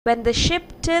When the ship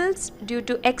tilts due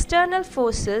to external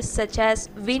forces such as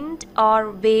wind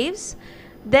or waves,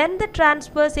 then the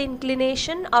transverse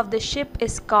inclination of the ship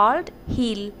is called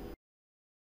heel.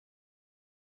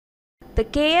 The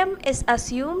Km is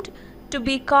assumed to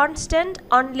be constant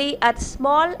only at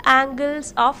small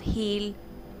angles of heel.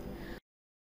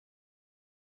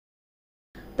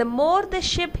 The more the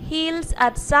ship heels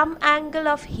at some angle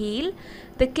of heel,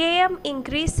 the Km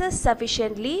increases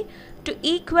sufficiently to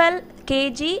equal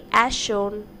kg as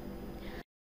shown.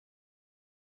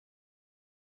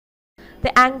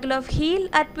 The angle of heel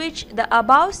at which the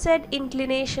above said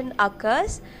inclination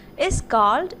occurs is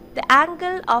called the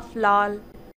angle of Loll.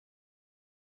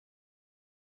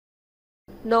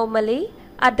 Normally,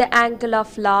 at the angle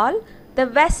of Loll, the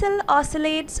vessel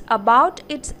oscillates about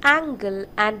its angle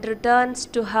and returns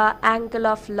to her angle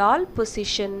of Loll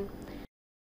position.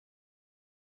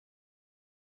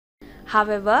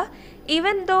 However,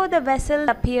 even though the vessel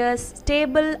appears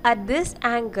stable at this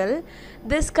angle,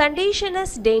 this condition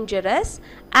is dangerous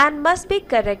and must be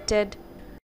corrected.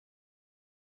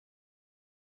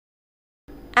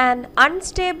 An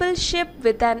unstable ship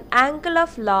with an angle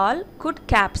of Loll could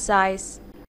capsize.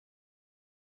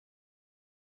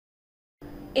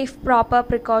 If proper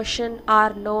precautions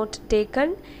are not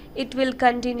taken, it will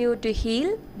continue to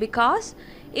heel because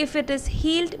if it is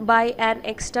heeled by an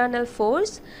external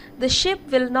force, the ship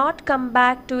will not come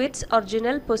back to its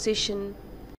original position.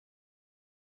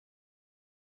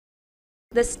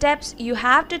 The steps you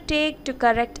have to take to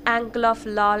correct angle of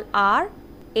Loll are: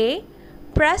 A.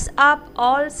 Press up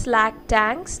all slack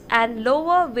tanks and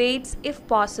lower weights if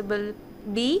possible.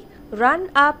 B.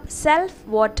 Run up self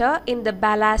water in the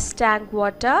ballast tank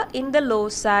water in the low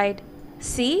side.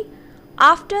 C.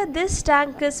 After this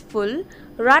tank is full,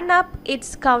 run up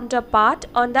its counterpart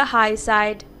on the high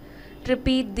side.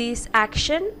 Repeat this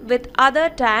action with other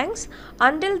tanks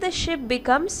until the ship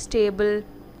becomes stable.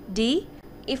 D.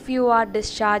 If you are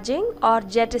discharging or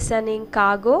jettisoning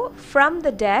cargo from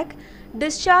the deck,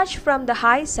 discharge from the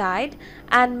high side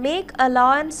and make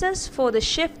allowances for the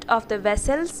shift of the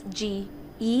vessel's G.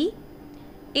 E.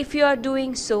 If you are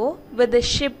doing so with the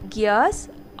ship gears,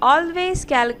 always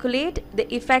calculate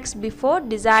the effects before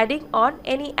deciding on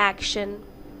any action.